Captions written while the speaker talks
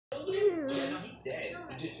dead.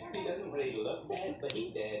 He doesn't really look dead, but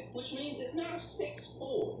he's dead. Which means it's now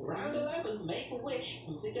 6-4. Round 11, make a wish.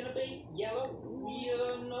 Who's it gonna be? Yellow?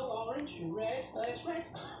 No, orange? Red? It's red.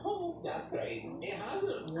 Oh, that's crazy. It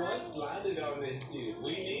hasn't once landed on this dude.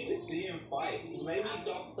 We need to see him fight. Maybe he's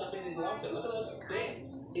got stuff in his locker. Look at those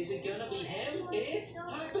fists. Is it gonna be him? It's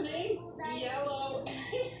happening. Yellow.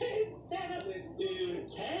 It's 10 of this dude.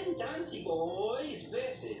 10 Dancy Boys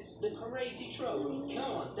versus the Crazy Troll.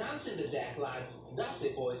 Come on, dance in the deck, lads. That's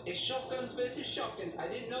it, boys. It's shotguns versus shotguns. I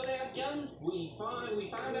didn't know they had guns. We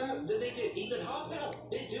found out that they did. He's at half health.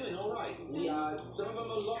 They're doing all right. Some of them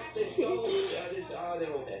have lost their skulls.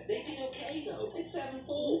 They're all dead. They did okay though. It's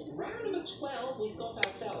 7-4. Round number 12. We've got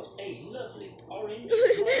ourselves a lovely orange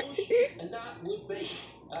orange, and that would be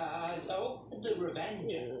the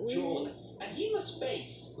Revenger, jawless, and he must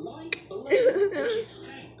face light blue, which is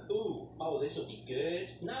Hank. Ooh, oh, this will be good.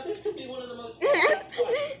 Now, this could be one of the most epic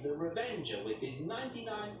fights. The Revenger with his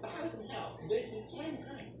 99,000 health versus 10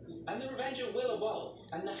 Hanks. And the Revenger will evolve,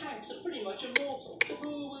 and the Hanks are pretty much immortal. So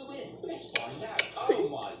who will win? Let's find out. Oh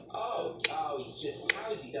my, he's just,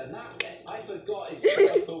 how's he done that then? I forgot his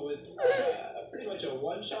circle was pretty much a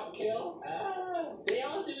one-shot kill. They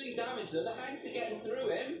are doing damage though. The Hanks are getting through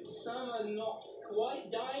him. Some are not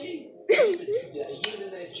quite dying. Using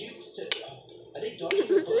their jukes to... Are they dodging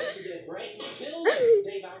the bullets with their brain? Kill them.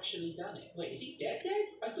 They've actually done it. Wait, is he dead?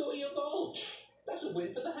 I thought he evolved. That's a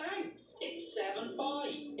win for the Hanks. It's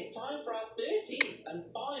 7-5. It's time for our 13th and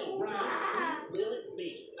final round. Who will it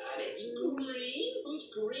be? And it's green. Who's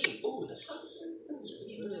green? Ooh, the Husk.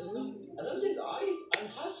 Are those his eyes? And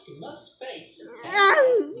Husk must face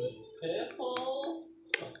the purple.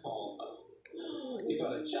 Oh, Husk. You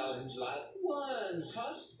got a challenge, lad. One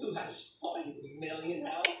Husk who has 5 million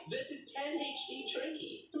health. This is 10 HD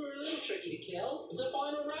Trickies who are a little tricky to kill. The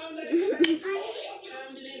final round, they are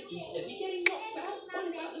pounding him. Is he getting knocked out? What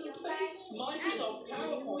is that little face? Microsoft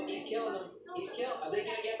PowerPoint is killing them. He's killed. Are they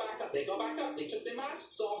gonna get back up? They got back up. They took their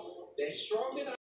masks off. They're stronger than